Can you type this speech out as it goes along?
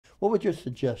what would your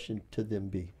suggestion to them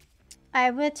be? I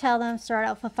would tell them start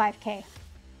off with 5K.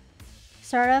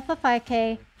 Start off with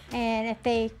 5K, and if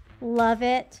they love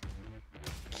it,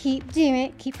 keep doing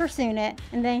it, keep pursuing it,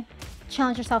 and then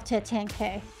challenge yourself to a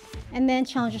 10K, and then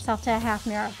challenge yourself to a half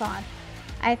marathon.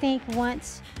 I think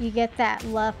once you get that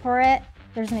love for it,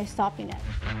 there's no stopping it.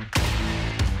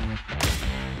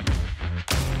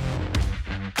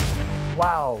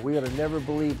 Wow, we would have never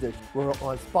believed this. We're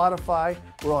on Spotify,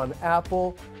 we're on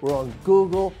Apple, we're on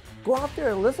Google. Go out there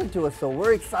and listen to us. So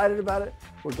we're excited about it.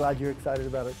 We're glad you're excited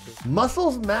about it too.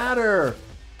 Muscles matter.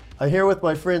 I'm here with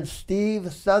my friend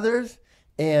Steve Southers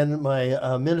and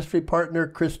my ministry partner,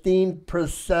 Christine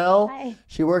Parsel. Hi.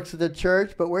 She works at the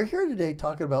church, but we're here today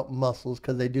talking about muscles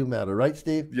because they do matter, right,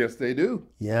 Steve? Yes, they do.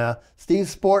 Yeah. Steve's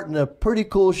sporting a pretty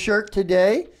cool shirt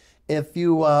today. If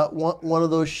you want one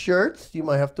of those shirts, you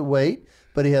might have to wait.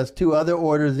 But he has 2 other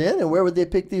orders in. And where would they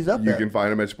pick these up You at? can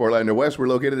find them at Sportlander West. We're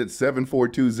located at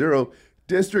 7420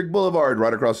 District Boulevard,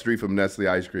 right across the street from Nestle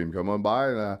Ice Cream. Come on by,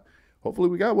 and hopefully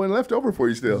we got one left over for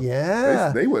you still.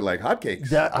 Yeah. They went like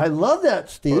hotcakes. I love that,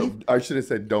 Steve. I should have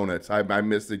said donuts. I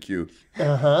missed the cue.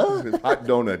 Uh-huh. Hot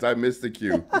donuts. I missed the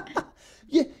cue.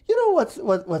 You know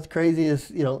what's crazy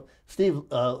is, Steve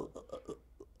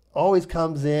always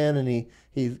comes in and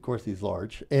he's of course he's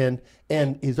large and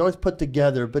he's always put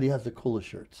together, but he has the coolest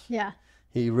shirts. Yeah.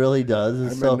 He really does.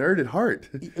 And I'm a nerd at heart.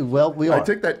 Well, we are. I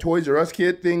took that Toys R Us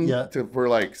kid thing for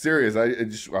like serious.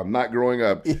 I'm not growing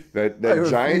up. That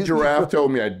giant giraffe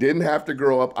told me I didn't have to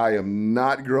grow up. I am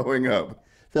not growing up.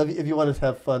 So if you want to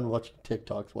have fun watching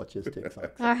TikToks, watch his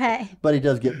TikToks. All right. But he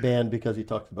does get banned because he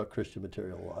talks about Christian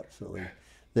material a lot. So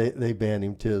they ban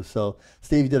him too. So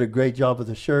Steve did a great job with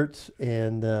the shirts,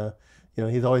 and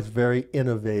he's always very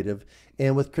innovative.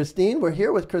 And with Christine, we're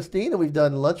here with Christine, and we've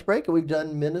done Lunch Break, and we've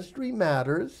done Ministry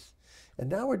Matters,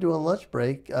 and now we're doing Lunch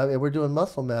Break, and we're doing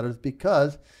Muscle Matters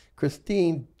because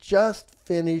Christine just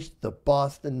finished the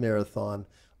Boston Marathon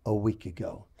a week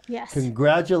ago. Yes.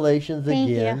 Congratulations Thank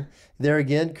again. you. There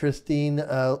again, Christine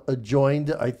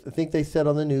joined, I think they said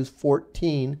on the news,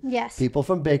 14 Yes. people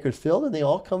from Bakersfield, and they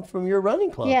all come from your running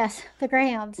club. Yes, the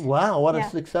Greyhounds. Wow, what Yeah. a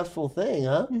successful thing,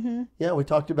 huh? Mm-hmm. Yeah, we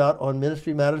talked about on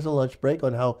Ministry Matters and Lunch Break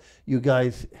on how you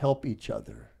guys help each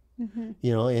other, Mm-hmm.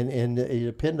 and you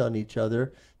depend on each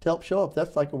other to help show up.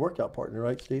 That's like a workout partner,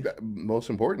 right, Steve? Most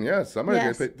important, yes.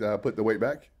 Somebody's Yes. gonna put the weight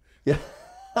back. Yeah.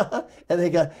 and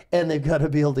they've got to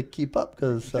be able to keep up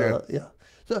because yeah.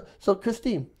 So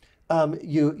Christine,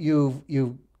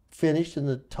 you've finished in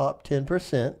the top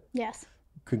 10%. Yes.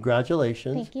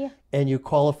 Congratulations. Thank you. And you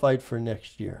qualified for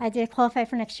next year. I did qualify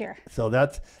for next year. So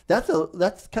that's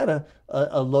kind of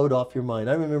a load off your mind.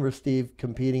 I remember Steve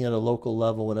competing at a local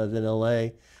level when I was in LA,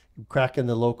 cracking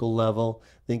the local level,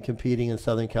 then competing in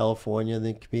Southern California,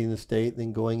 then competing in the state,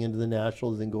 then going into the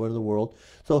nationals, then going to the world.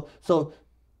 So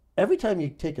every time you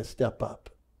take a step up,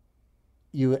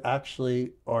 you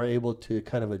actually are able to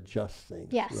kind of adjust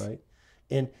things, Yes. right?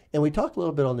 And we talked a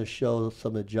little bit on the show,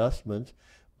 some adjustments,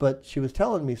 but she was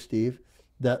telling me, Steve,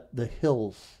 that the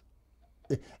hills,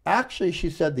 actually she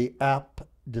said the app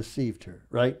deceived her,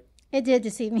 right? It did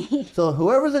deceive me. So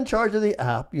whoever's in charge of the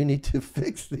app, you need to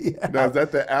fix the app. Now, is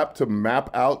that the app to map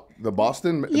out the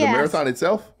Boston, the Yes. marathon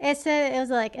itself? It said it was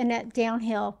like a net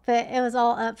downhill, but it was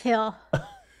all uphill.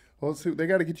 Well, so they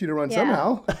got to get you to run Yeah.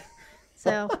 somehow.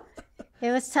 So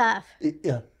it was tough.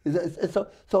 Yeah.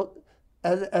 So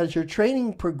as your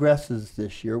training progresses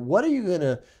this year, what are you going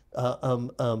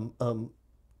to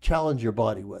challenge your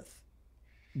body with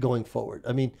going forward?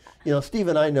 I mean, Steve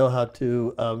and I know how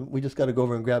to, we just got to go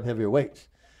over and grab heavier weights.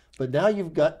 But now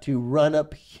you've got to run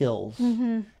up hills,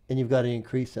 and you've got to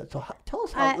increase that. So tell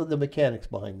us how the mechanics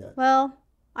behind that. Well,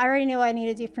 I already know what I need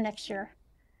to do for next year.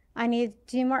 I need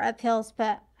to do more uphills,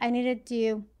 but I need to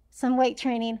do some weight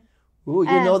training. Ooh,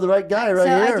 you know the right guy right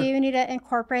so here. I do need to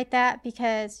incorporate that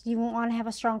because you want to have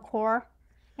a strong core.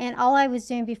 And all I was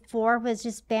doing before was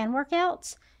just band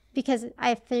workouts because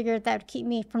I figured that would keep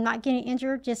me from not getting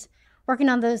injured, just working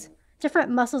on those different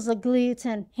muscles of glutes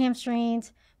and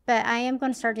hamstrings. But I am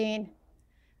going to start doing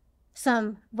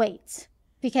some weights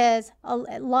because a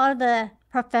lot of the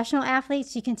professional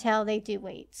athletes, you can tell they do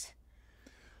weights.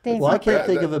 Well, I can't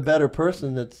think of a better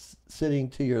person that's sitting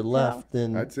to your left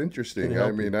than. That's interesting.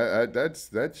 I mean, that's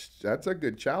a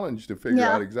good challenge to figure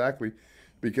out exactly,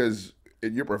 because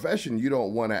in your profession you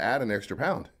don't want to add an extra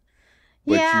pound,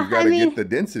 but you've got to get the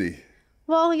density.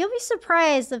 Well, you'll be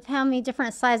surprised of how many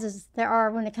different sizes there are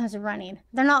when it comes to running.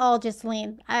 They're not all just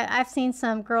lean. I've seen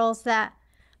some girls that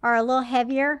are a little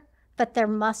heavier, but they're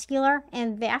muscular,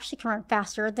 and they actually can run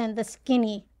faster than the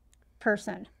skinny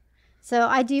person. So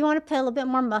I do want to put a little bit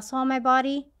more muscle on my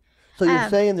body. So you're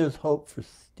saying there's hope for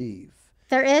Steve?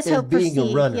 There is hope for Steve, being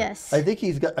a runner. yes. I think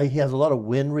he has a lot of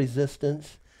wind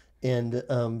resistance and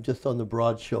just on the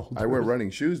broad shoulders. I wear running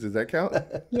shoes. Does that count?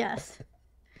 Yes.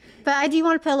 But I do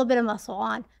want to put a little bit of muscle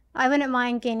on. I wouldn't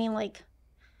mind gaining like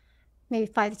maybe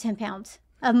 5 to 10 pounds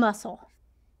of muscle.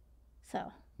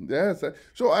 So. Yes.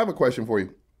 So I have a question for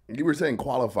you. You were saying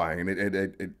qualifying,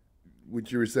 and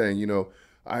what you were saying, you know,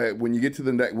 when you get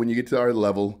to our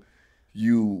level,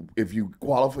 if you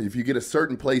qualify, if you get a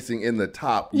certain placing in the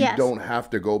top, you don't have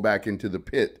to go back into the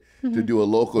pit to do a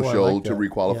local show to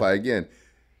requalify again.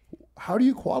 How do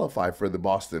you qualify for the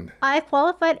Boston? I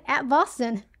qualified at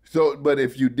Boston. So, but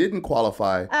if you didn't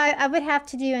qualify, I would have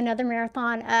to do another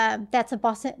marathon. That's a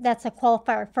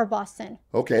qualifier for Boston.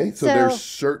 Okay, so there's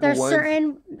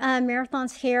certain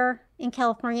marathons here in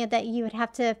California that you would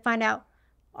have to find out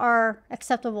are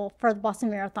acceptable for the Boston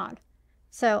Marathon.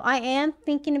 So I am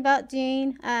thinking about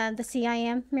doing the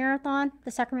CIM Marathon,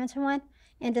 the Sacramento one,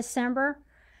 in December,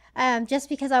 just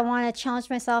because I want to challenge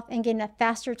myself and get a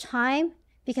faster time.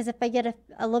 Because if I get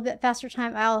a little bit faster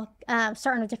time, I'll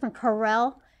start on a different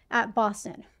corral at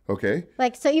Boston. Okay.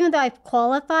 Like, so even though I've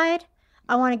qualified,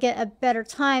 I want to get a better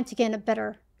time to get in a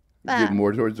better... get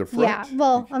more towards the front? Yeah,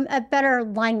 well, a better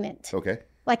alignment. Okay.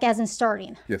 Like as in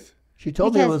starting. Yes. She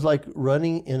told me it was like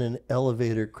running in an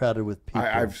elevator crowded with people.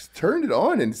 I've turned it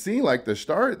on and seen like the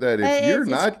start that if you're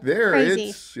not there,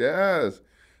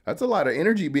 that's a lot of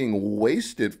energy being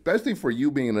wasted, especially for you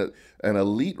being an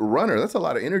elite runner. That's a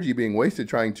lot of energy being wasted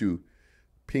trying to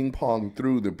ping pong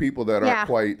through the people that aren't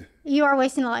quite. You are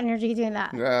wasting a lot of energy doing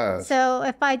that. Yeah. So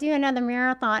if I do another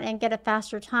marathon and get a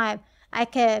faster time, I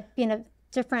could be in a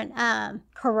different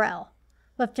corral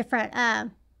with different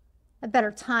a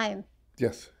better time.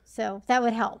 Yes. So that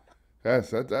would help. Yes,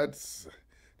 that's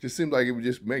just seems like it would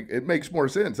just makes more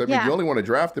sense. I mean, you only want to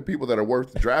draft the people that are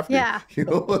worth drafting. Yeah. You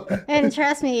know? And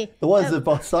trust me, the ones that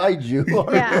beside you are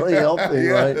really helping,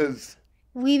 right?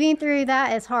 Weaving through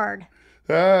that is hard.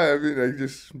 I mean, it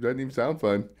just doesn't even sound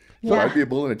fun. So I'd be a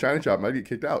bull in a china shop and I'd get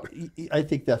kicked out. I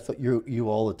think that's what you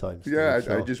all the time, Steve. Yeah,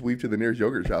 I just weave to the nearest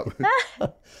yogurt shop.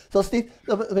 So, Steve,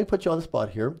 let me put you on the spot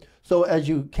here. So as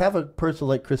you have a person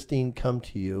like Christine come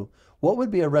to you, what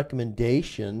would be a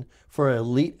recommendation for an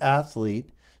elite athlete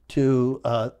to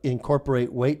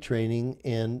incorporate weight training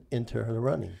into her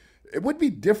running? It would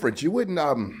be different. You wouldn't,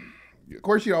 of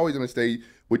course, you're always going to stay,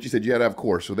 what you said, you had to have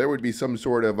core. So there would be some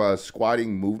sort of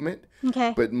squatting movement.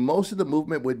 Okay. But most of the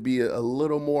movement would be a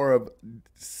little more of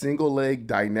single leg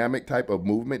dynamic type of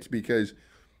movements, because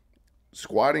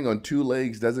squatting on 2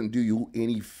 legs doesn't do you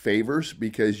any favors,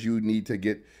 because you need to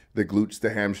get the glutes, the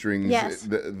hamstrings,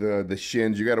 the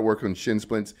shins. You got to work on shin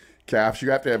splints, calves. You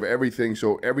have to have everything.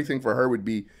 So everything for her would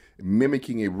be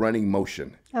mimicking a running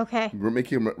motion. Okay.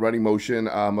 Mimicking a running motion.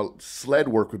 Sled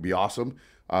work would be awesome.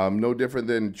 No different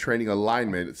than training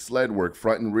alignment. It's sled work,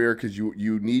 front and rear, because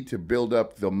you need to build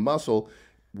up the muscle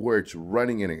where it's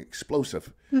running and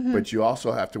explosive. Mm-hmm. But you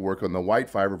also have to work on the white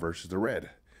fiber versus the red,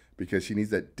 because she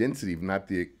needs that density, not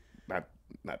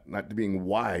being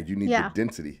wide. You need the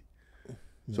density.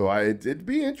 So it'd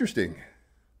be interesting.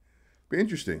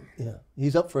 Yeah,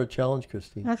 he's up for a challenge,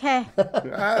 Christine. Okay.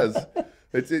 Yes.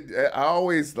 I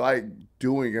always like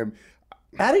doing them.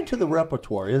 Adding to the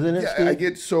repertoire, isn't it, Yeah, Steve? I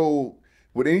get so...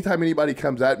 When anytime anybody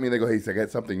comes at me and they go, hey, I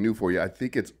got something new for you, I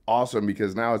think it's awesome,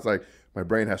 because now it's like my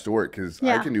brain has to work, because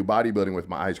I can do bodybuilding with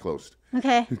my eyes closed.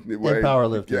 Okay. And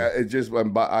powerlifting. Yeah, it's just,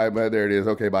 there it is.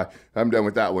 Okay, bye. I'm done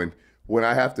with that one. When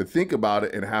I have to think about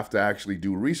it and have to actually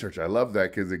do research, I love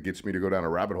that, because it gets me to go down a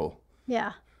rabbit hole.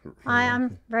 Yeah. I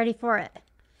am ready for it.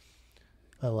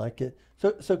 I like it.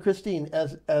 So Christine,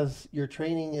 as your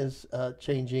training is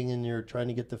changing and you're trying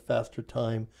to get the faster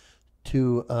time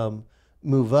to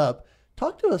move up,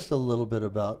 talk to us a little bit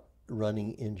about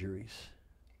running injuries.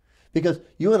 Because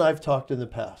you and I have talked in the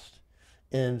past,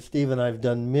 and Steve and I have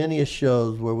done many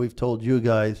shows where we've told you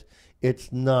guys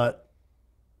it's not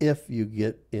if you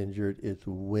get injured, it's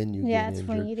when you get injured. Yeah, it's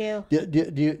when you do.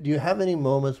 Do you have any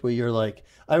moments where you're like,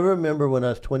 I remember when I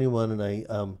was 21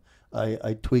 and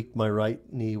I tweaked my right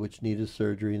knee, which needed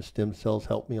surgery, and stem cells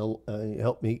helped me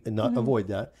not avoid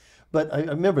that. But I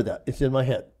remember that. It's in my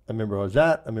head. I remember where I was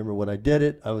at. I remember when I did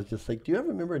it. I was just like, do you ever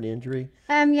remember an injury?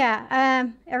 Yeah.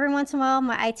 Every once in a while,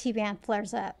 my IT band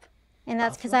flares up. And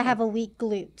that's because I have a weak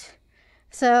glute.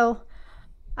 So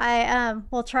I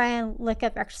will try and look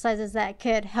up exercises that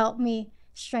could help me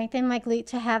strengthen my glute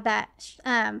to have that,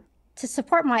 to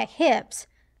support my hips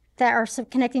that are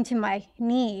connecting to my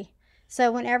knee.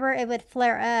 So whenever it would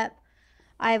flare up,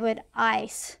 I would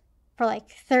ice for like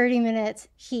 30 minutes,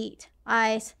 heat,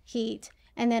 ice, heat.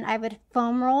 And then I would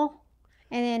foam roll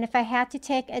And then if I had to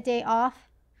take a day off,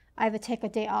 I would take a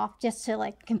day off just to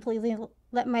like completely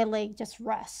let my leg just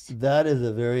rest. That is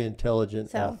a very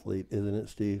intelligent So- athlete, isn't it,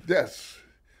 Steve? Yes.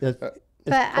 It's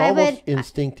But almost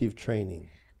instinctive training.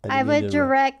 I would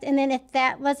direct, and then if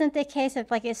that wasn't the case,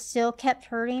 if like it still kept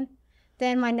hurting,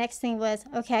 then my next thing was,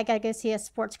 okay, I got to go see a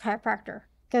sports chiropractor.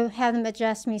 Go have them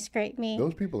adjust me, scrape me.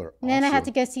 Those people are awesome. And then I had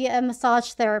to go see a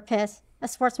massage therapist, a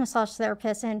sports massage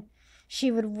therapist, and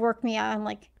she would work me out and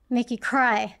like make you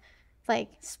cry, like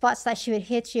spots that she would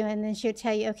hit you, and then she would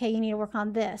tell you, okay, you need to work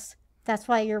on this. That's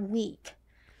why you're weak.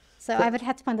 So I would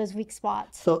have to find those weak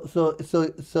spots.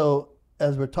 So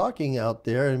as we're talking out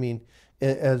there, I mean,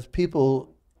 as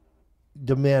people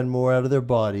demand more out of their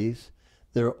bodies,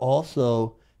 they're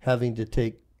also having to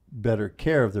take better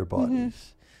care of their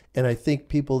bodies. And I think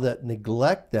people that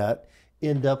neglect that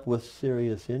end up with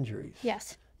serious injuries.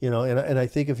 Yes. You know, and I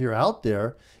think if you're out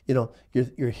there, you know,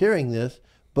 you're hearing this,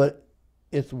 but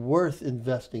it's worth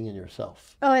investing in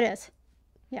yourself. Oh, it is.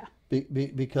 Yeah.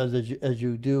 Because as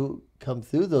you do come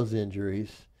through those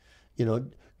injuries, you know,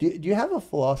 do you have a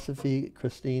philosophy,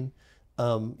 Christine?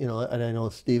 You know, and I know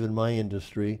Steve, in my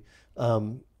industry,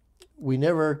 we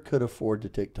never could afford to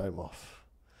take time off.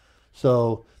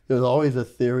 So there's always a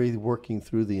theory working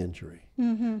through the injury.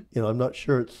 Mm-hmm. You know, I'm not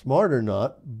sure it's smart or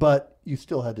not, but you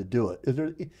still had to do it.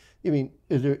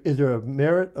 Is there a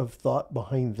merit of thought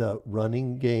behind the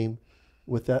running game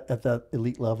with that at that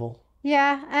elite level?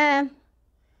 Yeah.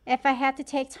 If I had to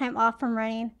take time off from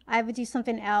running, I would do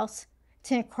something else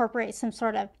to incorporate some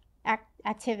sort of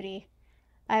activity.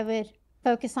 I would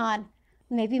focus on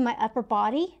maybe my upper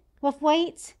body with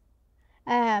weights.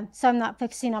 So I'm not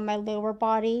focusing on my lower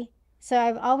body. So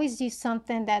I always do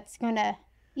something that's going to,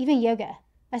 even yoga.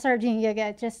 I started doing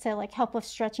yoga just to like help with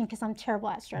stretching because I'm terrible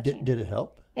at stretching. Did it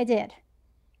help? It did.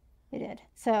 It did.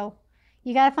 So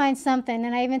you got to find something.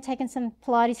 And I even taken some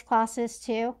Pilates classes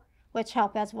too, which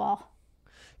help as well.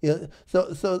 Yeah.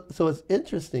 So it's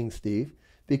interesting, Steve,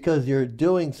 because you're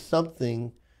doing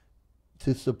something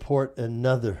to support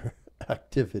another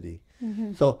activity.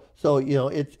 Mm-hmm. So you know,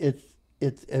 it's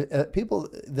people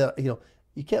that, you know,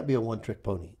 you can't be a one-trick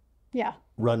pony. Yeah.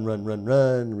 Run.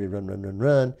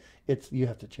 It's, you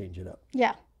have to change it up.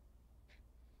 Yeah.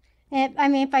 And I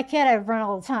mean, if I could, I'd run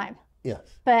all the time. Yes.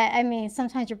 But I mean,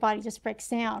 sometimes your body just breaks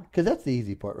down. Because that's the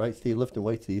easy part, right, Steve? Lifting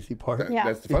weights, the easy part. Yeah.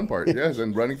 That's the fun part. Yes,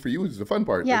 and running for you is the fun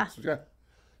part. Yeah. Yeah.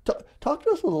 Talk to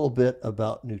us a little bit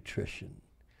about nutrition,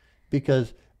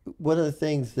 because one of the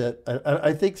things that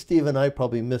I think Steve and I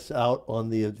probably miss out on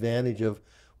the advantage of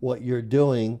what you're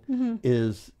doing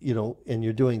is, you know, and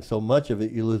you're doing so much of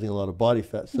it, you're losing a lot of body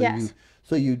fat. So Yes.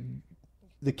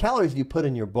 the calories you put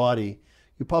in your body,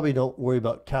 you probably don't worry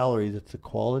about calories. It's the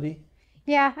quality.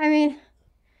 Yeah. I mean,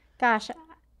 gosh,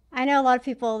 I know a lot of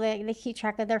people, they keep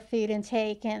track of their food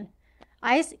intake, and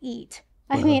I just eat.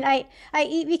 I mean, I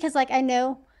eat because like I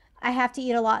know I have to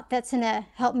eat a lot that's going to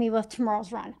help me with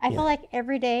tomorrow's run. I feel like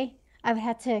every day I would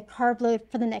have to carb load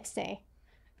for the next day,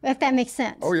 if that makes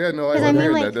sense. Oh yeah, no, I 'Cause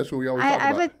understand like, that. That's what we always talk I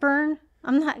about. would burn,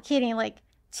 I'm not kidding, like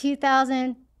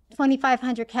 2,000,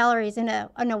 2,500 calories in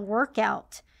a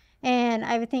workout. And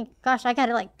I would think, gosh, I got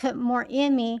to like put more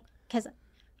in me, because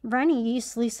running, you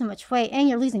used to lose so much weight, and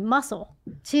you're losing muscle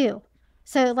too.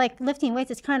 So like lifting weights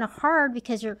is kind of hard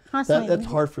because you're constantly. That's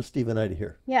hard for Steve and I to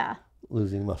hear. Yeah.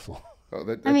 Losing muscle. Oh,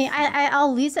 I mean,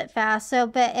 I'll lose it fast. So,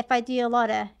 but if I do a lot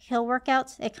of hill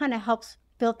workouts, it kind of helps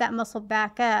build that muscle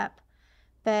back up.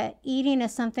 But eating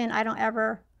is something I don't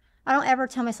ever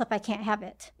tell myself I can't have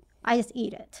it. I just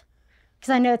eat it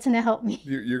because I know it's going to help me.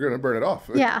 You're going to burn it off.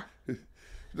 Yeah.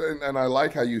 And I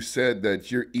like how you said that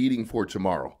you're eating for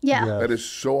tomorrow. Yeah. Yeah. That is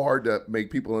so hard to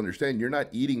make people understand. You're not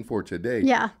eating for today.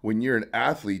 Yeah. When you're an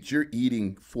athlete, you're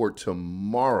eating for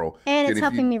tomorrow. And it's if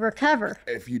helping me recover.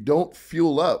 If you don't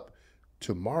fuel up,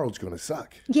 tomorrowow's going to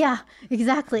suck. Yeah,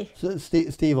 exactly. So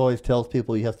Steve always tells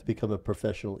people you have to become a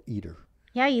professional eater.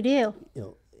 Yeah, you do. You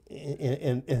know,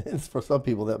 and for some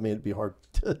people that may be hard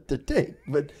to take,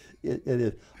 but it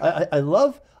is. I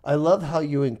love how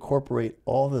you incorporate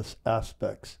all this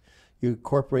aspects. You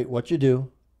incorporate what you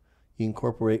do, you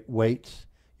incorporate weights,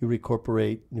 you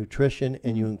incorporate nutrition,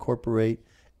 and you incorporate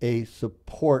a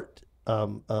support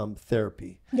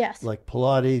therapy. Yes. Like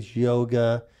Pilates,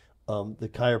 yoga, the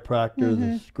chiropractor,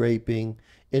 the scraping.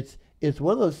 It's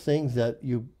one of those things that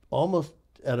you almost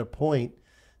at a point,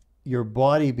 your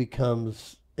body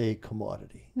becomes a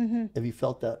commodity. Have you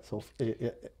felt that?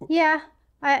 Yeah,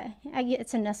 I get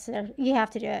it's a necessary. You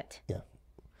have to do it. Yeah.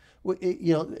 Well,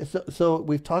 so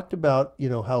we've talked about, you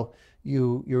know, how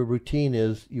your routine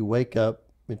is you wake up,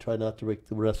 and try not to wake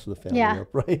the rest of the family Yeah. up,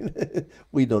 right?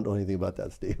 We don't know anything about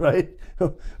that, Steve, right?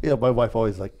 My wife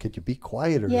always like, could you be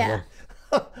quieter? Yeah.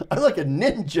 I'm like a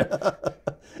ninja.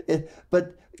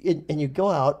 And you go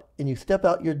out and you step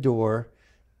out your door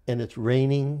and it's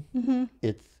raining. Mm-hmm.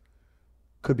 It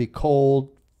could be cold,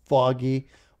 foggy,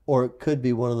 or it could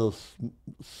be one of those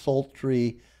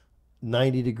sultry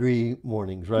 90-degree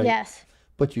mornings, right? Yes.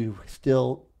 But you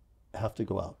still have to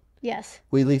go out. Yes.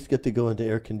 We at least get to go into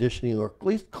air conditioning or at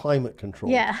least climate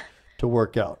control Yeah. to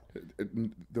work out.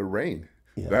 The rain.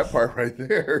 Yes. That part right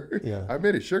there. Yeah. I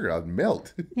made it sugar. I'd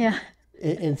melt. Yeah.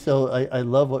 And so I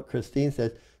love what Christine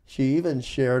says. She even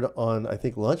shared on, I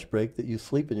think, lunch break that you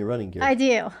sleep in your running gear. I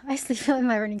do. I sleep in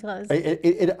my running clothes.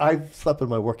 I've slept in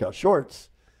my workout shorts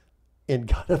and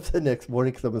got up the next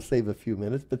morning because I'm going to save a few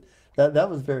minutes. But that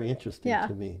was very interesting Yeah.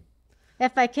 to me.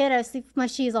 If I could, I'd sleep with my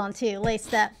shoes on too,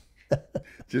 laced up.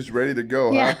 Just ready to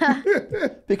go, Yeah. huh?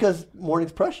 Because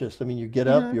morning's precious. I mean, you get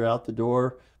up, you're out the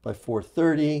door by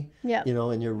 4:30, Yep.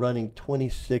 and you're running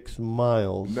 26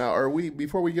 miles. Now,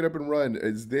 before we get up and run,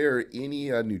 is there any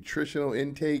nutritional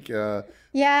intake? Yeah,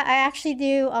 I actually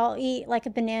do. I'll eat like a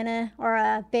banana or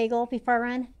a bagel before I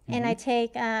run, and I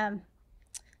take it's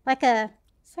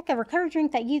like a recovery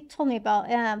drink that you told me about.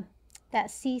 That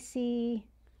CC.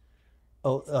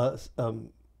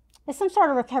 It's some sort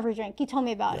of recovery drink. You told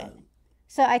me about it.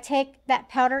 So I take that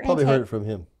powder Probably intake. heard it from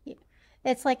him.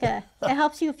 It's like it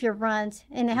helps you with your runs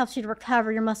and it helps you to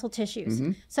recover your muscle tissues.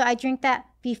 So I drink that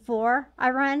before I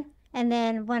run. And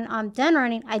then when I'm done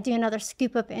running, I do another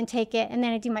scoop up and take it. And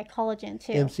then I do my collagen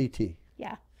too. MCT.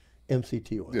 Yeah.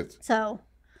 MCT oil. Yes. So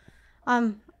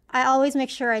I always make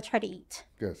sure I try to eat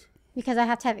Yes. because I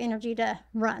have to have energy to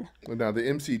run. Well, now the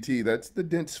MCT, that's the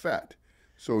dense fat.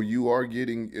 So you are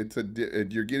getting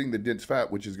you're getting the dense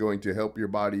fat, which is going to help your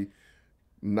body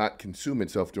not consume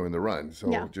itself during the run.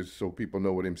 So Yeah. just so people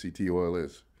know what MCT oil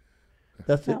is.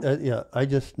 That's No. it. Yeah, I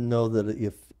just know that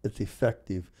if it's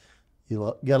effective,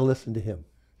 you got to listen to him.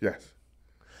 Yes.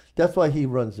 That's why he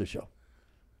runs the show.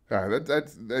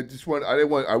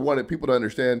 I wanted people to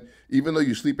understand, even though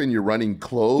you sleep in your running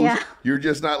clothes, Yeah. you're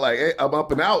just not like, hey, I'm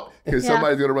up and out, because Yeah.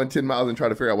 somebody's going to run 10 miles and try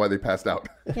to figure out why they passed out.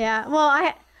 Yeah. Well,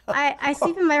 I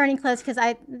sleep in my running clothes because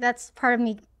that's part of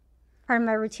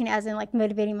my routine, as in like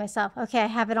motivating myself. Okay, I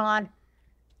have it on,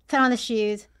 put on the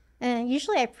shoes, and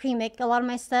usually I pre-make a lot of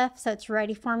my stuff so it's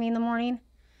ready for me in the morning.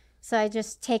 So I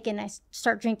just take it and I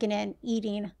start drinking it and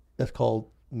eating. That's called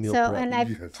meal So, prep. and I've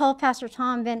Yes. told Pastor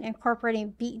Tom, been incorporating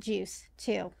beet juice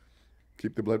too.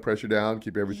 Keep the blood pressure down,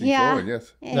 keep everything Yeah. flowing.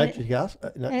 Yes. And, Nitric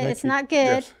acid? and it's not good.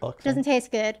 Yes. It doesn't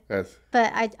taste good, Yes.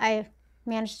 but I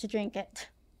managed to drink it.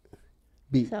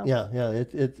 So- Yeah.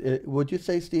 It would you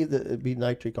say, Steve, that it'd be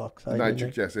nitric oxide? in there?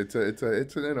 Nitric, yes. It's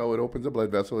it opens a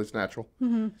blood vessel. It's natural.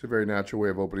 Mm-hmm. It's a very natural way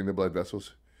of opening the blood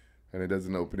vessels, and it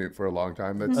doesn't open it for a long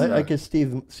time. That's I could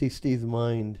see Steve's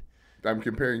mind. I'm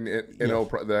comparing the NO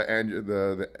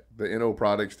the NO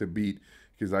products to beet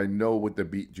because I know what the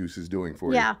beet juice is doing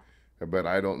for Yeah. you. But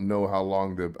I don't know how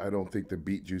long I don't think the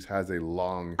beet juice has a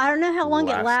long. I don't know how long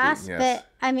it lasts, yes. but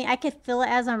I mean, I could feel it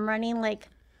as I'm running, like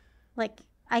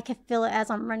I could feel it as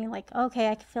I'm running, like, okay,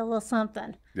 I can feel a little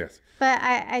something. Yes. But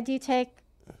I do take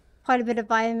quite a bit of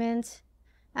vitamins,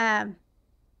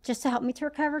 just to help me to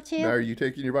recover too. Now, are you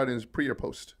taking your vitamins pre or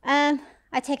post?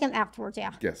 I take them afterwards,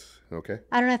 yeah. Yes. Okay.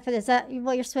 I don't know if is that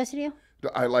what you're supposed to do?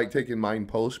 I like taking mine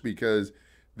post because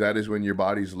that is when your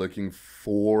body's looking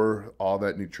for all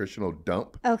that nutritional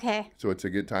dump. Okay. So it's a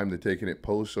good time to taking it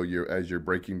post. So as you're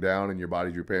breaking down and your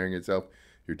body's repairing itself,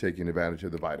 you're taking advantage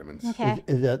of the vitamins. Okay.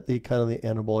 Is that the kind of the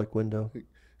anabolic window?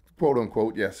 Quote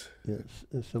unquote, yes. Yes.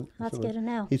 That's good to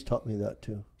know. He's taught me that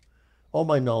too. All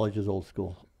my knowledge is old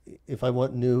school. If I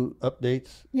want new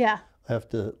updates, Yeah. I have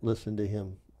to listen to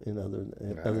him. Other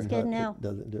than good to that, know. it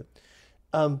doesn't do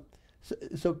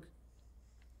it. So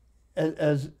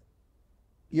as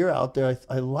you're out there,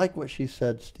 I like what she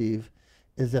said, Steve,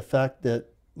 is the fact that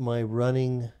my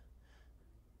running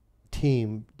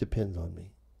team depends on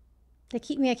me. They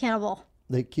keep me accountable.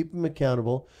 They keep them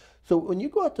accountable. So when you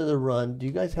go out to the run, do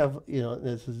you guys have,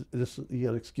 this you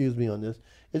got to excuse me on this.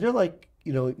 Is there like,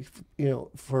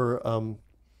 for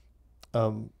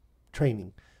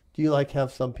training, do you like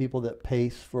have some people that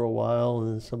pace for a while and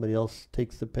then somebody else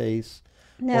takes the pace?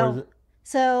 Or is No. it,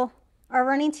 So our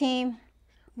running team,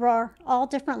 we're all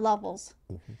different levels.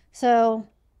 So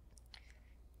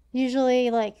usually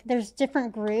like there's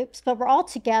different groups, but we're all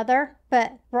together,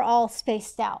 but we're all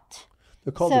spaced out.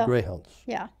 they're called the So- Greyhounds.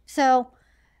 Yeah. So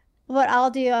what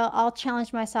I'll do, I'll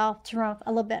challenge myself to run with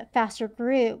a little bit faster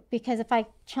group, because if I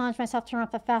challenge myself to run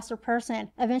with a faster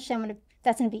person, eventually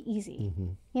that's gonna be easy. You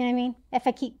know what I mean? If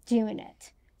I keep doing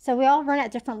it. So we all run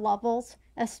at different levels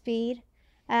of speed,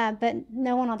 but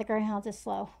no one on the Greyhounds is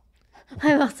slow.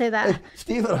 I will say that.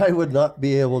 Steve and I would not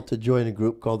be able to join a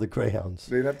group called the Greyhounds.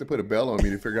 They'd have to put a bell on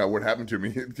me to figure out what happened to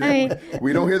me. I mean,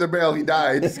 we don't hear the bell. He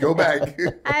died. Just go back.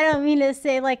 I don't mean to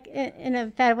say like in a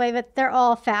bad way, but they're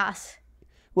all fast.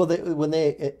 Well, when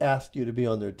they asked you to be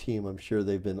on their team, I'm sure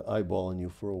they've been eyeballing you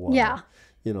for a while. Yeah.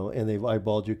 You know, and they've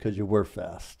eyeballed you because you were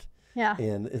fast. Yeah.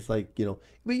 And it's like, you know,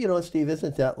 but you know, Steve,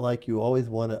 isn't that like you always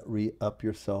want to re-up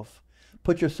yourself?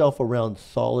 Put yourself around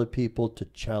solid people to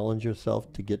challenge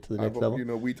yourself to get to the next level. You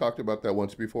know, we talked about that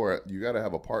once before. You got to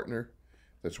have a partner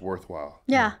that's worthwhile.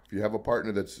 Yeah. If you have a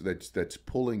partner that's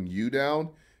pulling you down,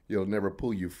 he'll never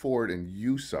pull you forward and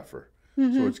you suffer.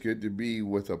 So it's good to be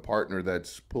with a partner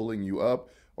that's pulling you up,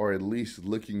 or at least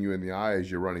looking you in the eye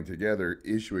as you're running together,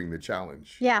 issuing the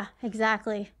challenge. Yeah,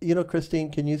 exactly. You know,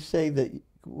 Christine, can you say that,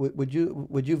 would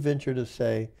you venture to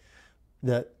say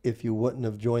that if you wouldn't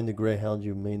have joined the Greyhounds,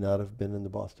 you may not have been in the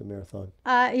Boston Marathon?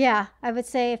 Yeah, I would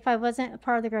say if I wasn't a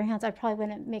part of the Greyhounds, I probably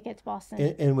wouldn't make it to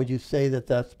Boston. And would you say that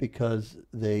that's because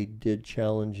they did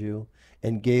challenge you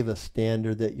and gave a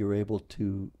standard that you're able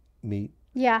to meet?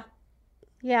 Yeah.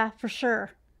 Yeah, for sure.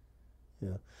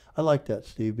 Yeah. I like that,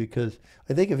 Steve, because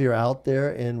I think if you're out there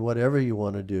and whatever you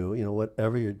want to do, you know,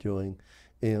 whatever you're doing,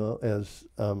 you know, as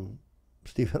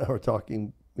Steve and I were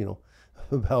talking, you know,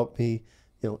 about me,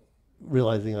 you know,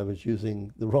 realizing I was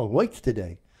using the wrong weights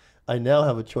today. I now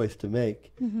have a choice to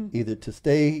make, either to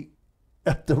stay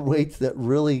at the weights that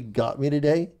really got me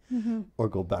today or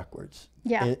go backwards.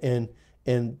 Yeah.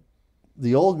 And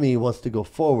the old me wants to go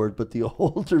forward, but the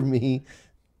older me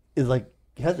is like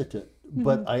hesitant.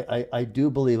 But I do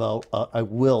believe I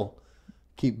will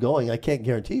keep going. I can't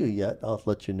guarantee you yet. I'll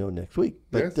let you know next week.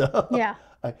 But Yeah.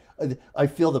 I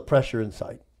feel the pressure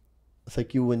inside. It's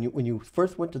like when you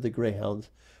first went to the Greyhounds,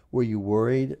 were you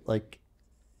worried? Like,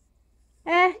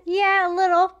 Yeah, a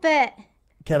little, but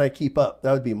can I keep up?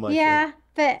 That would be my yeah,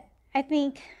 but I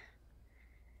think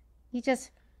you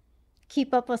just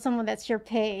keep up with someone that's your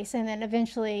pace, and then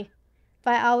eventually,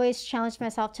 but I always challenged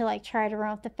myself to like try to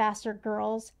run with the faster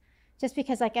girls, just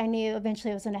because like I knew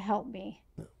eventually it was going to help me,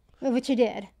 which it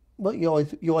did. But you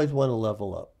always want to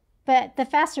level up. But the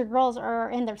faster girls are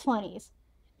in their 20s,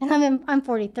 and I'm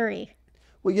 43.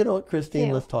 Well, you know what, Christine,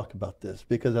 Yeah. let's talk about this,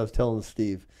 because I was telling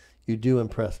Steve, you do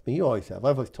impress me. You always have.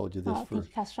 I've always told you this Oh, thank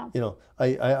you, Pastor Johnson. you know,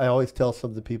 I always tell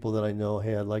some of the people that I know,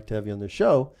 hey, I'd like to have you on the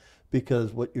show,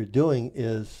 because what you're doing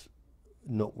is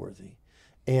noteworthy.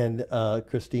 And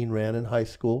Christine ran in high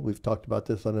school. We've talked about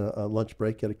this on a lunch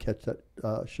break. You had to catch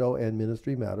that show, and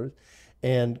Ministry Matters.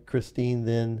 And Christine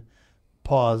then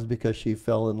paused because she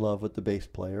fell in love with the bass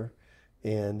player.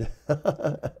 And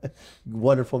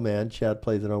wonderful man. Chad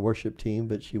plays in our worship team,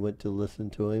 but she went to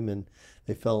listen to him, and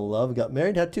they fell in love, got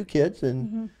married, had 2 kids,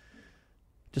 and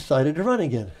decided to run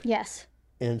again. Yes.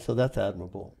 And so that's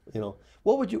admirable. You know,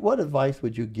 what advice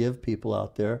would you give people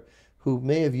out there who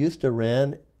may have used to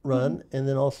run, and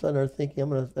then all of a sudden are thinking,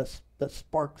 that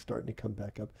spark starting to come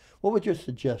back up? What would your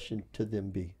suggestion to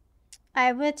them be?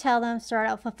 I would tell them start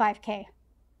off with 5K.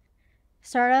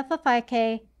 Start off with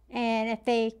 5K, and if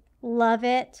they love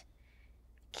it,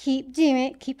 keep doing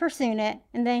it, keep pursuing it,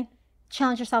 and then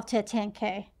challenge yourself to a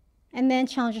 10K, and then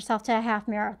challenge yourself to a half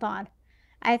marathon.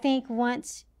 I think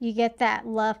once you get that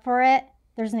love for it,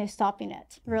 there's no stopping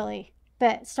it, really.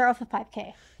 But start off with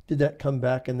 5K. Did that come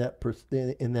back in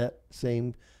that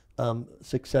same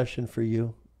succession for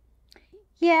you?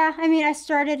 Yeah, I mean, I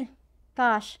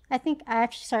think I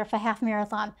actually started with a half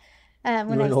marathon. You're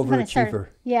an overachiever.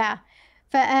 Yeah,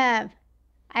 but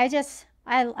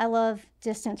I love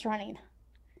distance running.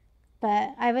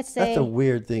 But I would say That's a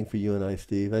weird thing for you and I,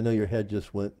 Steve. I know your head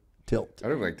just went tilt. I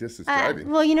don't like distance driving.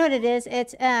 well, you know what it is?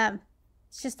 It's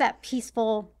just that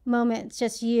peaceful moment. It's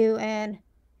just you and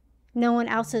no one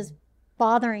else is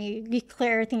bothering you. You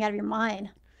clear everything out of your mind.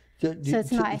 So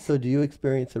it's nice. So do you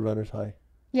experience a runner's high?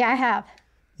 Yeah, I have.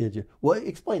 Did you? Well,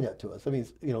 explain that to us. I mean,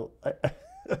 you know,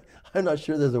 I'm not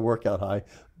sure there's a workout high,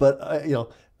 but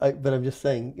but I'm just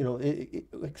saying, you know,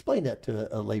 explain that to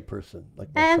a layperson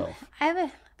like myself.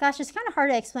 It's kind of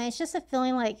hard to explain. It's just a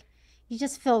feeling like you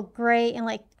just feel great, and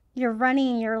like you're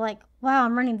running and you're like, wow,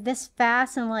 I'm running this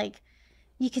fast, and like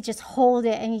you could just hold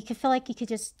it, and you could feel like you could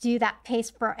just do that pace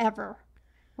forever.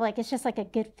 Like it's just like a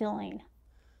good feeling.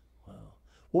 Wow.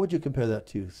 What would you compare that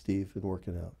to, Steve, in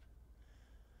working out?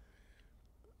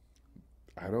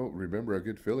 I don't remember a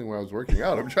good feeling when I was working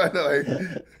out. I'm trying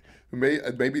to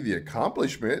maybe the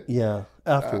accomplishment. Yeah,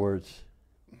 afterwards.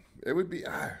 It would be,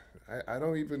 I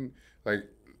don't even, like,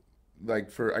 like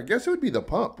for, I guess it would be the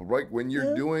pump, right? When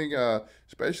you're doing,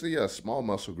 especially a small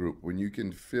muscle group, when you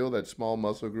can feel that small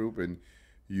muscle group and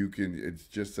you can, it's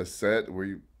just a set where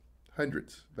you,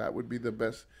 hundreds, that would be the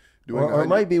best. Doing Or it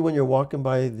might be when you're walking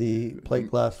by the plate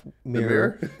glass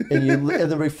mirror, and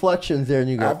and the reflections there, and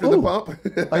you go, after the pump.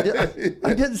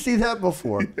 I didn't see that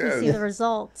before. You see the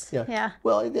results. Yeah.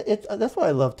 Well, that's why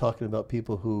I love talking about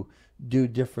people who do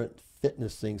different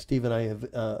fitness things. Steve and I have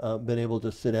been able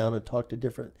to sit down and talk to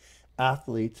different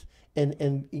athletes and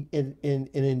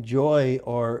enjoy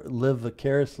or live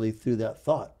vicariously through that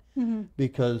thought.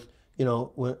 Because, you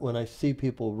know, when I see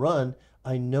people run,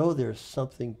 I know there's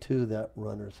something to that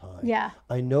runner's high. Yeah.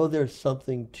 I know there's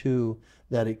something to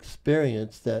that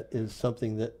experience that is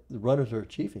something that the runners are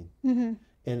achieving. And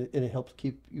it helps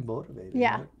keep you motivated.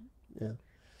 Yeah. Right? Yeah.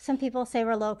 Some people say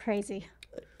we're a little crazy.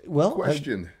 Well,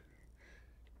 Question.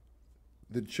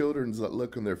 The children's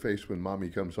look on their face when mommy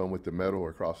comes home with the medal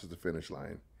or crosses the finish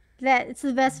line. That it's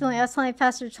the best feeling. I was telling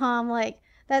Pastor Tom, like,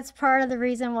 that's part of the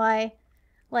reason why,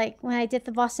 like, when I did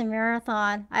the Boston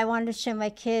Marathon, I wanted to show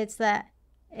my kids that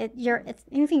you're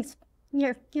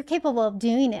capable of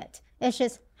doing it. It's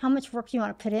just how much work you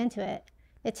want to put into it.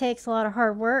 It takes a lot of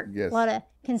hard work, a lot of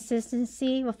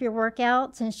consistency with your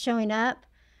workouts and showing up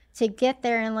to get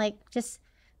there, and like just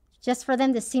for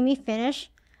them to see me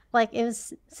finish. Like, it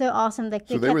was so awesome. Like,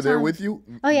 so they were there with you?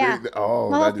 Oh, yeah. My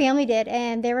whole family did,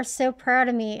 and they were so proud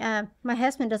of me. My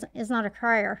husband is not a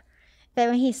crier, but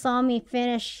when he saw me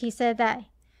finish, he said that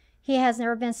he has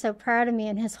never been so proud of me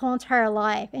in his whole entire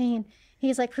life. And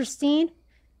he's like, Christine,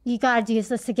 you got to do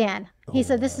this again. He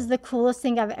said, this is the coolest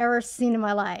thing I've ever seen in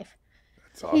my life.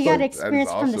 That's awesome. You got to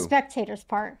experience it from the spectators'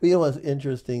 part. You know what's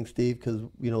interesting, Steve, because,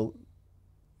 you know,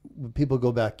 when people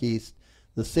go back east,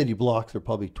 the city blocks are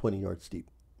probably 20 yards deep.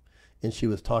 And she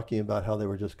was talking about how they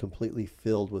were just completely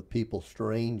filled with people,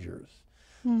 strangers,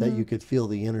 that you could feel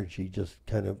the energy just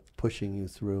kind of pushing you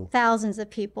through. Thousands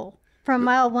of people. From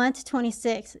mile 1 to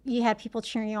 26, you had people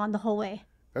cheering you on the whole way.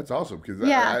 That's awesome, because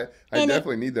I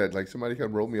definitely need that. Like, somebody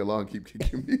come roll me along, keep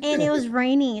kicking me. And it was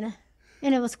raining,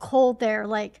 and it was cold there.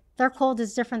 Like, their cold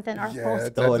is different than our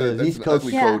cold. Oh, it is. East Coast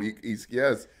cold.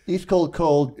 East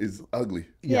cold is ugly.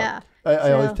 Yeah.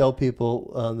 I always tell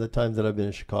people the times that I've been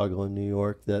in Chicago and New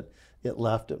York that it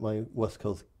laughed at my West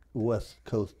Coast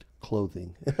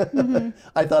clothing.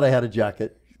 I thought I had a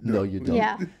jacket. No, you don't.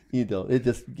 Yeah. You don't.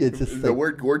 It's just the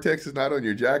word Gore-Tex is not on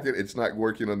your jacket. It's not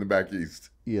working on the back east.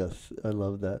 Yes, I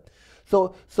love that.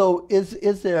 So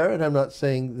is there, and I'm not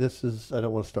saying this is, I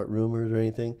don't want to start rumors or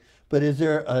anything, but is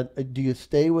there do you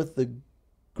stay with the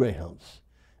Greyhounds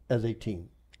as a team?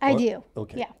 I do.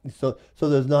 Okay. Yeah. So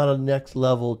there's not a next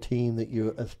level team that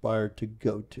you aspire to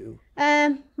go to?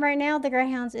 Right now, the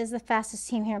Greyhounds is the fastest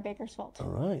team here in Bakersfield. All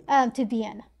right. To be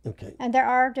in. Okay. And there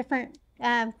are different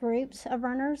groups of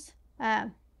runners,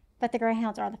 but the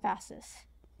Greyhounds are the fastest.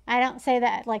 I don't say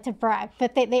that like to brag,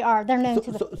 but they are. They're known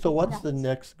to the. So what's the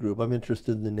next group? I'm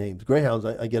interested in the names. Greyhounds,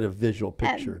 I get a visual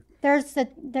picture. There's a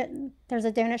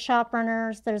donut shop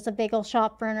runners. There's a bagel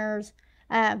shop runners.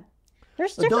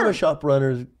 There's the donut shop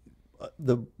runners.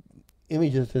 The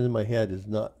image that's in my head is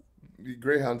not.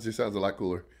 Greyhounds just sounds a lot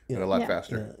cooler and a lot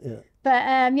faster. Yeah.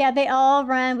 But they all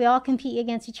run. We all compete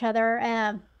against each other.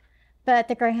 But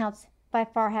the Greyhounds by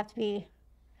far have to be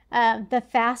the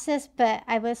fastest. But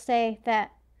I would say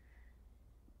that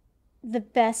the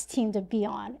best team to be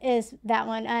on is that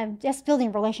one. Just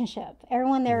building relationship.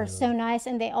 Everyone there is so nice,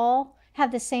 and they all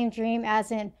have the same dream,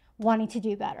 as in wanting to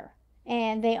do better.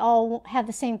 And they all have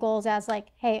the same goals as like,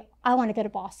 hey, I want to go to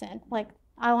Boston. Like,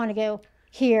 I want to go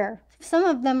here. Some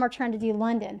of them are trying to do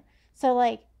London. So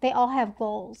like, they all have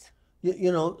goals.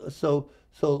 You know,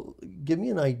 so give me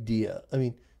an idea. I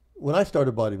mean, when I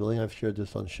started bodybuilding, I've shared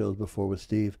this on shows before with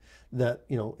Steve, that,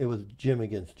 you know, it was gym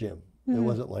against gym. It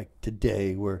wasn't like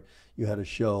today where you had a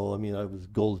show. I mean, I was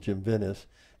Gold's Gym Venice,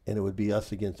 and it would be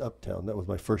us against Uptown. That was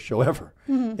my first show ever.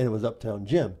 And it was Uptown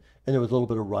Gym. And there was a little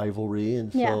bit of rivalry,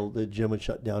 and so the gym would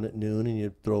shut down at noon, and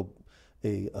you'd throw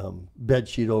a bed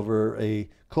sheet over a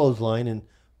clothesline and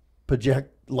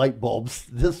project light bulbs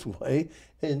this way,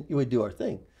 and you would do our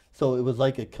thing. So it was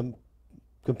like a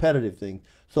competitive thing.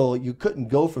 So you couldn't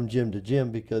go from gym to gym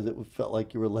because it felt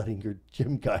like you were letting your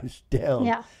gym guys down.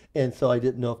 Yeah. And so I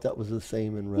didn't know if that was the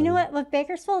same in running. You know what? With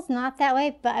Bakersfield, it's not that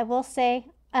way, but I will say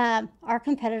our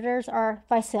competitors are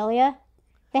Visalia.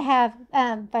 They have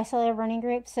Visalia running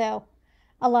groups, so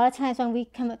a lot of times when we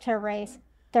come up to a race,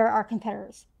 they're our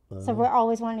competitors. So we're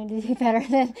always wanting to do better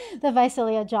than the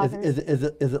Visalia joggers.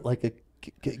 Is it like a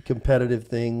competitive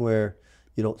thing where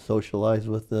you don't socialize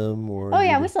with them? Or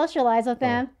we socialize with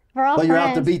them. We're all But you're out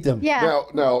to friends. beat them. Yeah.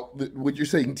 When you're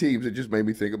saying teams, it just made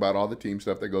me think about all the team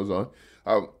stuff that goes on.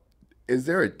 Is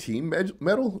there a team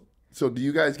medal? So do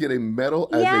you guys get a medal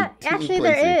as Yeah, a team actually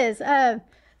placing? there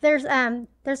is.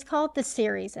 There's called the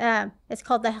series. It's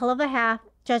called the Hell of a Half,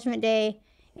 Judgment Day,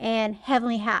 and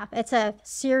Heavenly Half. It's a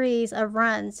series of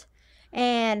runs,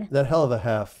 and That hell of a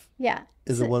half yeah.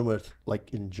 is the one where it's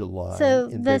like in July So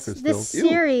in this Bakersfield.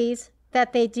 series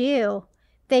that they do,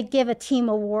 they give a team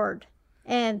award,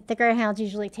 and the Greyhounds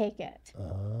usually take it.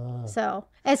 So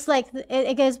it's like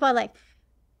it goes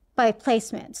by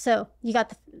placement. So you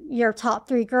got your top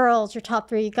 3 girls, your top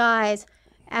 3 guys,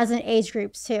 as an age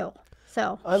groups too.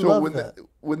 So I So love when that.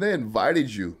 when they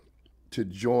invited you to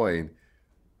join,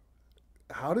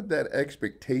 how did that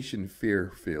expectation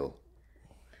fear feel?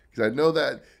 Because I know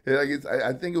that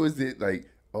I think it was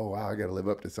oh wow, I got to live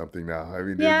up to something now. I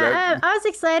mean, yeah, I was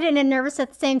excited and nervous at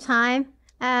the same time.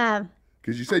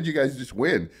 because you said you guys just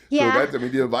win. Yeah. So that's, I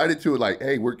mean, you invited to it like,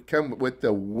 hey, we're coming with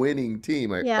the winning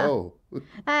team. Like, Yeah. oh,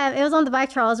 It was on the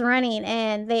bike trail I was running,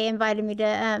 and they invited me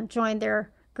to join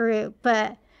their group.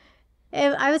 But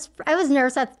I was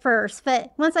nervous at first,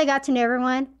 but once I got to know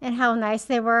everyone and how nice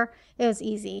they were, it was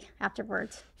easy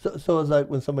afterwards. So it's like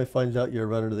when somebody finds out you're a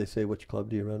runner, do they say, which club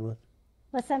do you run with?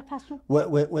 What's that, Pastor?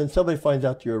 When somebody finds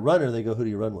out you're a runner, they go, who do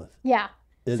you run with? Yeah.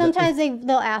 Is it- Sometimes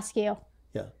they'll ask you.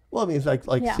 Yeah. Well, I mean, it's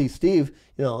like Yeah. see Steve,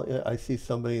 I see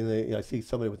somebody and I see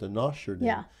somebody with a NOS shirt in.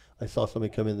 Yeah. I saw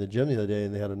somebody come in the gym the other day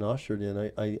and they had a NOS shirt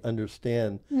in. I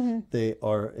understand Mm-hmm. they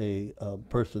are a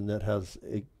person that has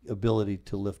a ability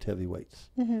to lift heavy weights,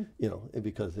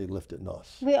 because they lift at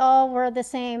NOS. We all wear the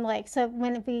same, so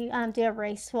when we do a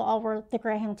race, we'll all wear the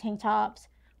Greyhound tank tops.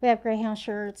 We have Greyhound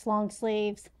shirts, long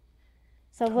sleeves.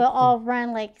 So we'll all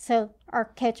run so our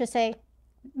coach will say,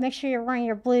 make sure you're wearing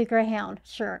your blue Greyhound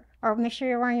shirt, or make sure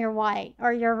you're wearing your white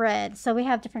or your red. So we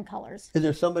have different colors. Is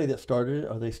there somebody that started it?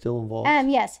 Are they still involved?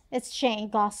 Yes, it's Shane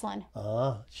Gosselin.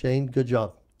 Shane, good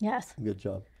job. Yes. Good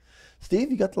job.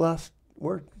 Steve, you got the last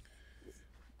word.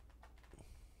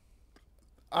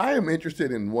 I am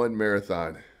interested in one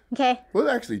marathon. Okay. Well,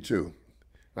 actually 2.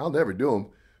 I'll never do them,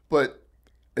 but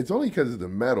it's only because of the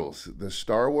medals. The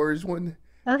Star Wars one.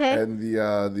 Okay. And the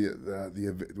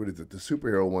what is it? The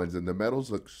superhero ones, and the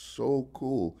medals look so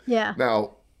cool. Yeah.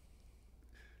 Now,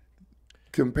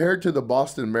 compared to the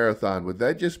Boston Marathon, would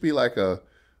that just be like a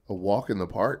walk in the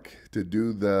park to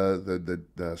do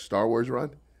the Star Wars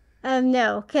run?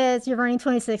 No, because you're running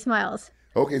 26 miles.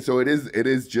 Okay, so it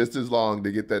is just as long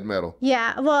to get that medal.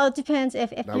 Yeah. Well, it depends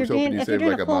if I you're was hoping doing you'd if say you're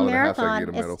doing like a a full mile and a half so I could marathon, get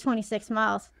a medal. it's 26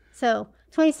 miles. So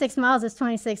 26 miles is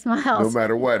 26 miles. No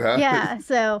matter what, huh? Yeah.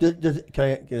 So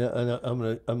I'm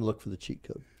gonna look for the cheat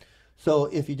code. So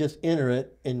if you just enter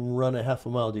it and run a half a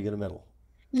mile, do you get a medal?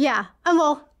 yeah.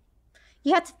 Well,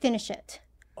 you have to finish it.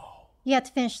 You have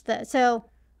to finish so.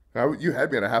 You had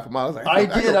me at a half a mile. I was like, I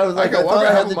did. I was like, I walk thought a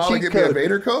I half had a the mile and cheat get me a code.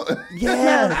 Vader coat.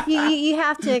 Yeah. No, you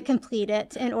have to complete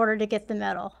it in order to get the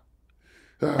medal.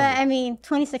 But I mean,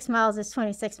 26 miles is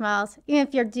 26 miles. Even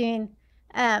if you're doing,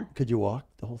 Could you walk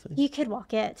the whole thing? you could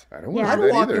walk it. I don't want Yeah. to I'd do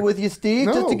that walk either. it with you, Steve,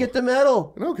 just to No. get the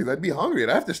medal. No, because I'd be hungry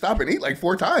and I have to stop and eat like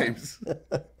 4 times.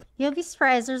 You'll be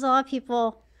surprised. There's a lot of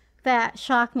people that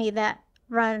shock me that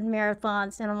run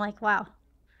marathons, and I'm like, wow.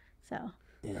 So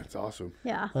That's awesome.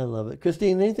 yeah. I love it.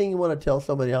 Christine, anything you want to tell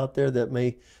somebody out there that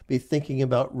may be thinking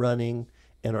about running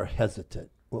and are hesitant?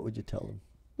 What would you tell them?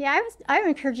 Yeah, I would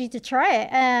encourage you to try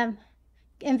it.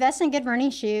 Invest in good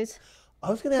running shoes. I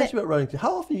was going to ask you about running.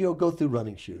 How often do you go through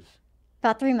running shoes?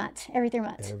 About 3 months, every 3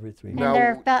 months. Every 3 And months. Now-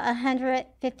 they're about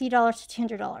 $150 to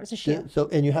 $200 a shoe. So,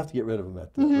 and you have to get rid of them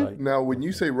at that, Mm-hmm. right? Now, when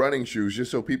you say running shoes, just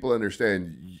so people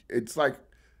understand, it's like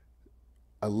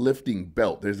a lifting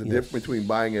belt. There's a difference between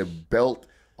buying a belt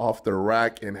off the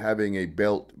rack and having a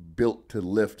belt built to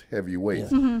lift heavy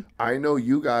weights. I know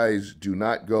you guys do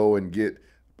not go and get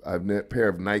a pair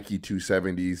of Nike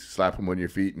 270s, slap them on your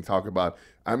feet, and talk about,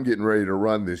 I'm getting ready to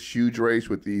run this huge race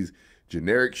with these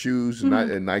generic shoes.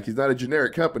 And Nike's not a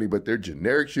generic company, but they're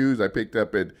generic shoes I picked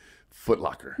up at Foot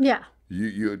Locker. Yeah.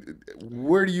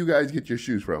 Where do you guys get your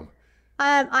shoes from?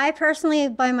 I personally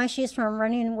buy my shoes from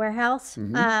Running Warehouse.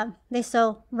 They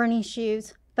sell running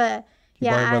shoes, but You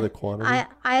buy them by the quantity?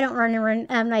 I don't run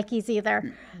Nikes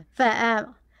either, but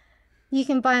you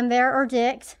can buy them there or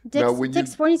Dick's. Now, when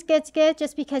Dick's Sporting Goods good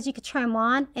just because you could try them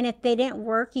on, and if they didn't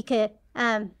work, you could.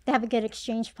 They have a good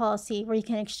exchange policy where you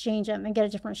can exchange them and get a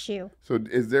different shoe. So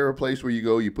is there a place where you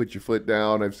go, you put your foot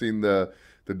down? I've seen the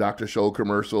Dr. Scholl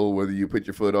commercial where you put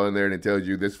your foot on there and it tells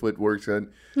you this foot works.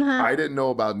 And I didn't know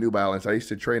about New Balance. I used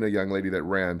to train a young lady that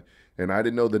ran, and I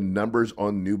didn't know the numbers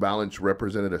on New Balance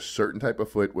represented a certain type of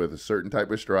foot with a certain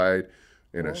type of stride.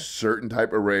 in a certain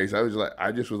type of race.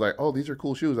 I just was like, oh, these are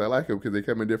cool shoes. I like them because they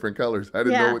come in different colors. I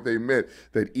didn't know what they meant,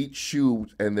 that each shoe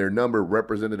and their number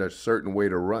represented a certain way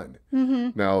to run.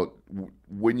 Now,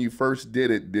 when you first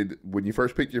did it, when you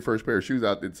first picked your first pair of shoes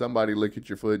out, did somebody look at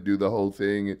your foot, do the whole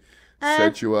thing,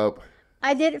 set you up?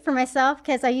 I did it for myself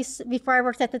because before I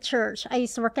worked at the church, I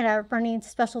used to work at a running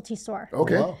specialty store.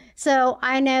 Okay. Wow. So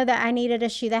I know that I needed a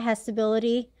shoe that has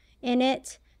stability in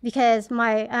it because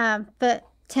my foot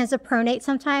tends to pronate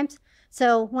sometimes.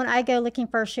 So when I go looking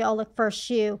for a shoe, I'll look for a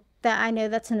shoe that I know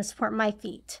that's going to support my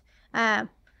feet.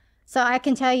 So I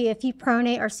can tell you if you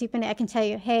pronate or supinate, I can tell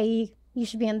you, hey, you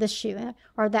should be on this shoe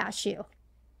or that shoe.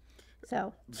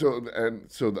 So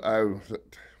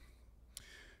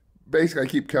basically, I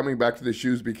keep coming back to the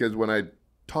shoes because when I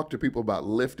talk to people about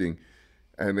lifting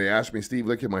and they ask me, Steve,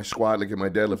 look at my squat, look at my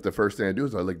deadlift, the first thing I do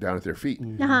is I look down at their feet.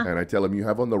 And I tell them, you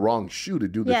have on the wrong shoe to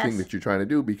do the thing that you're trying to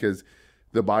do because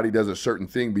the body does a certain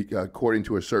thing according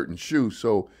to a certain shoe.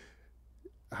 So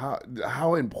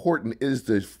how important is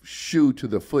the shoe to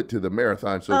the foot to the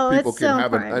marathon so people can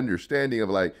have an understanding of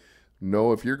like,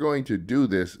 no, if you're going to do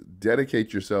this,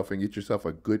 dedicate yourself and get yourself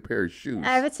a good pair of shoes.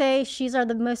 I would say shoes are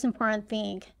the most important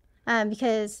thing.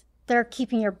 Because they're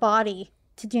keeping your body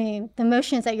to doing the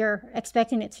motions that you're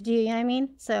expecting it to do, you know what I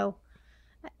mean? So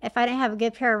if I didn't have a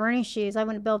good pair of running shoes, I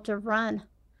wouldn't be able to run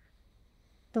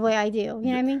the way I do, you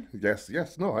know what I mean? Yes,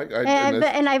 no.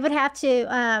 And I would have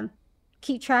to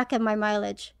keep track of my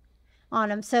mileage on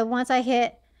them. So once I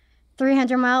hit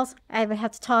 300 miles, I would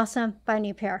have to toss them, buy a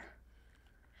new pair.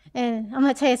 And I'm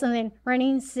going to tell you something,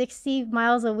 running 60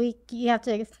 miles a week, you have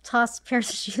to toss pairs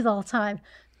of shoes all the time.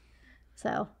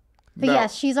 So... But now,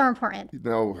 yes, shoes are important.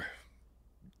 Now,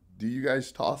 do you guys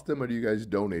toss them or do you guys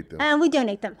donate them? We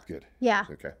donate them. Good. Yeah.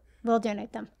 Okay. We'll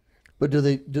donate them. But do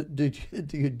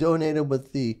you donate them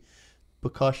with the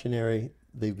precautionary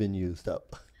they've been used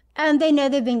up? They know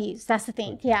they've been used. That's the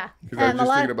thing. Yeah. Because I'm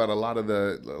just thinking about a lot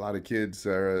of kids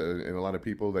and a lot of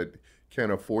people that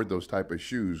can't afford those type of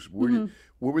shoes. Where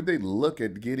would they look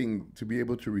at getting to be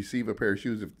able to receive a pair of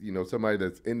shoes if somebody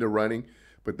that's into running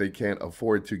but they can't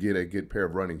afford to get a good pair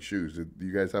of running shoes? Do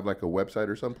you guys have like a website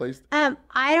or someplace? I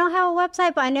don't have a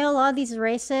website, but I know a lot of these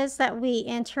races that we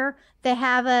enter, they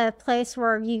have a place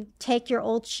where you take your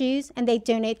old shoes and they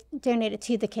donate it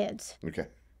to the kids. Okay.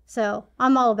 So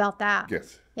I'm all about that.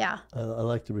 Yes. Yeah. I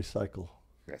like to recycle.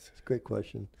 Yes. It's a great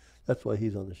question. That's why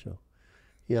he's on the show.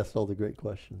 He asks all the great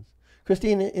questions.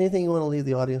 Christine, anything you want to leave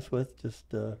the audience with? Just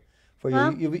for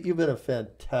you, you've been a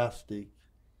fantastic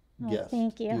guest.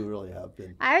 Thank you. You really have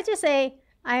been. I would just say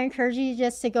I encourage you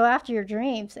just to go after your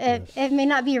dreams. It may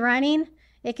not be running.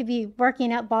 It could be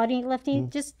working out, body lifting.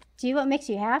 Just do what makes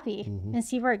you happy and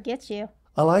see where it gets you.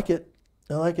 I like it.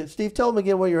 Steve, tell them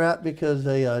again where you're at because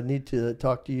they need to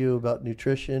talk to you about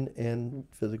nutrition and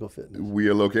physical fitness. We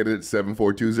are located at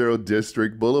 7420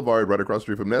 District Boulevard, right across the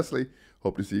street from Nestle.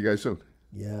 Hope to see you guys soon.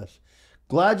 Yes.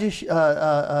 Glad you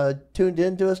tuned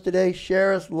in to us today.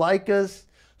 Share us, like us,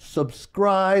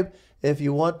 subscribe. If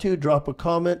you want to, drop a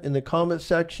comment in the comment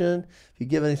section. If you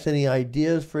give us any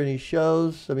ideas for any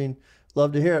shows,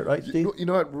 love to hear it, right, Steve? You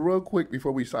know what, real quick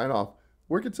before we sign off,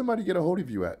 where can somebody get a hold of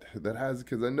you at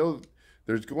because I know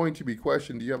there's going to be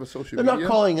questions. Do you have a social media? They're not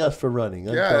calling us for running.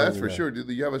 That's for sure. Do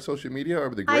you have a social media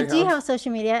or the Greyhounds? I do have a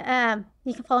social media.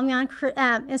 You can follow me on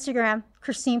Instagram,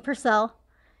 Christine Parsel,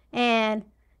 and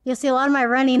you'll see a lot of my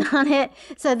running on it.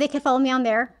 So they can follow me on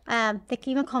there. They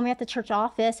can even call me at the church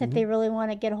office if they really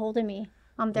want to get a hold of me.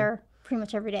 I'm there pretty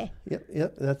much every day.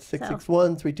 Yep. That's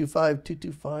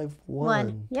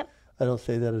 661-325-2251. Yep. I don't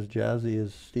say that as jazzy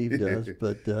as Steve does,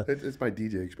 but it's my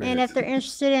DJ experience. And if they're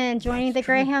interested in joining the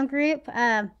Greyhound group,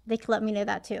 they can let me know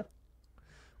that too.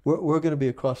 We're going to be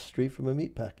across the street from a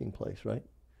meatpacking place, right?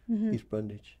 East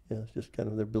Brundage. Yeah, it's just kind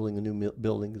of they're building a new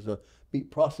building as a meat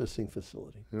processing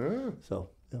facility. So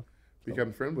yeah.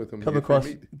 Become friend with them. Come across.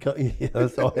 Yeah,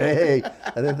 so, hey,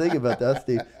 I didn't think about that,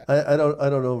 Steve. I don't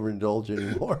overindulge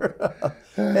anymore.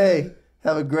 Hey,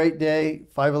 have a great day.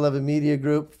 511 Media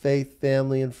Group, faith,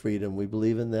 family, and freedom. We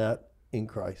believe in that in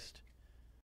Christ.